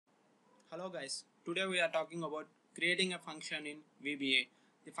Hello guys, today we are talking about creating a function in VBA.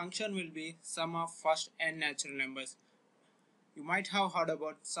 The function will be sum of first n natural numbers. You might have heard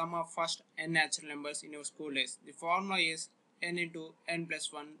about sum of first n natural numbers in your school days. The formula is n into n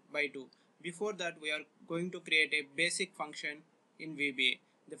plus 1 by 2. Before that we are going to create a basic function in VBA.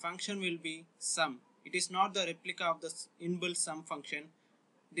 The function will be sum. It is not the replica of the inbuilt sum function.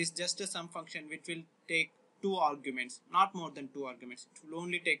 It is just a sum function which will take two arguments, not more than two arguments. It will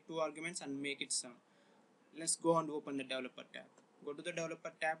only take two arguments and make it sum. Let's go and open the developer tab. Go to the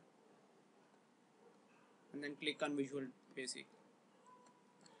developer tab and then click on Visual Basic.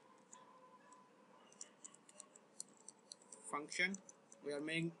 Function, we are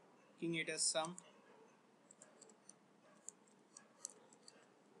making it as sum,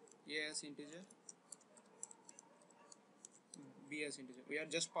 A as integer, B as integer. We are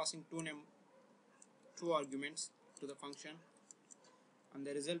just passing two arguments to the function, and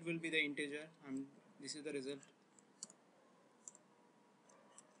the result will be the integer, and this is the result.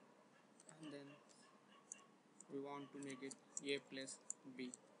 And then we want to make it A plus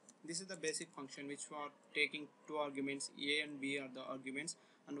B. This is the basic function which we are taking two arguments. A and B are the arguments,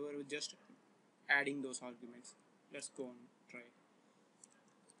 and we are just adding those arguments. Let's go and try.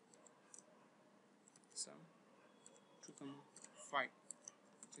 Sum 2, 5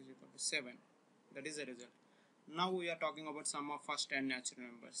 which is equal to 7. That is the result. Now we are talking about sum of first n natural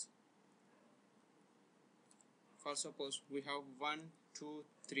numbers. For suppose we have 1, 2,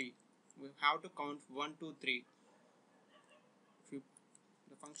 3. We have to count 1, 2, 3. The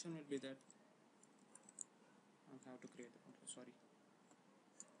function will be that. I have to create the function.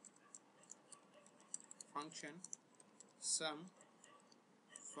 Function sum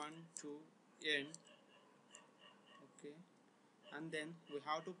 1 to n. Okay, and then we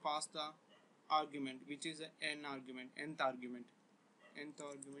have to pass the argument, which is a nth argument. I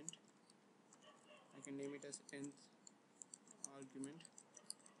can name it as nth argument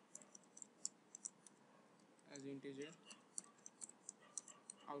as integer.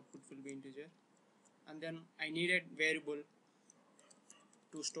 Output will be integer, and then I needed variable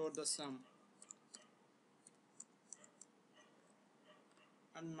to store the sum.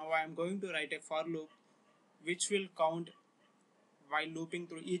 And now I am going to write a for loop which will count while looping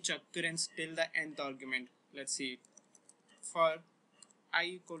through each occurrence till the nth argument. Let's see it. For I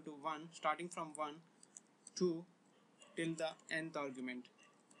equal to 1, starting from 1 to till the nth argument,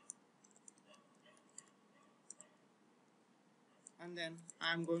 and then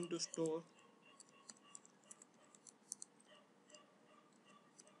I am going to store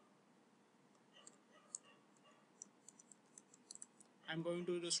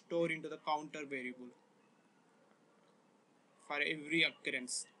into the counter variable for every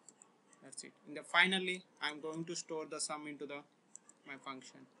occurrence. That's it. And finally I am going to store the sum into my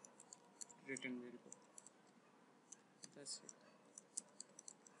function return variable. That's it.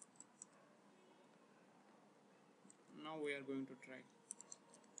 Now we are going to try.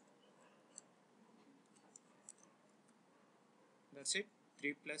 That's it.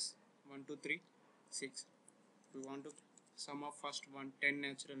 3 plus 1, 2, 3, 6. We want to sum of first 10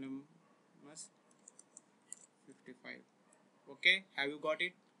 natural numbers, 55. Okay, have you got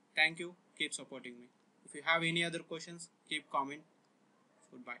it? Thank you. Keep supporting me. If you have any other questions, keep comment.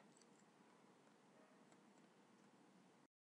 Goodbye.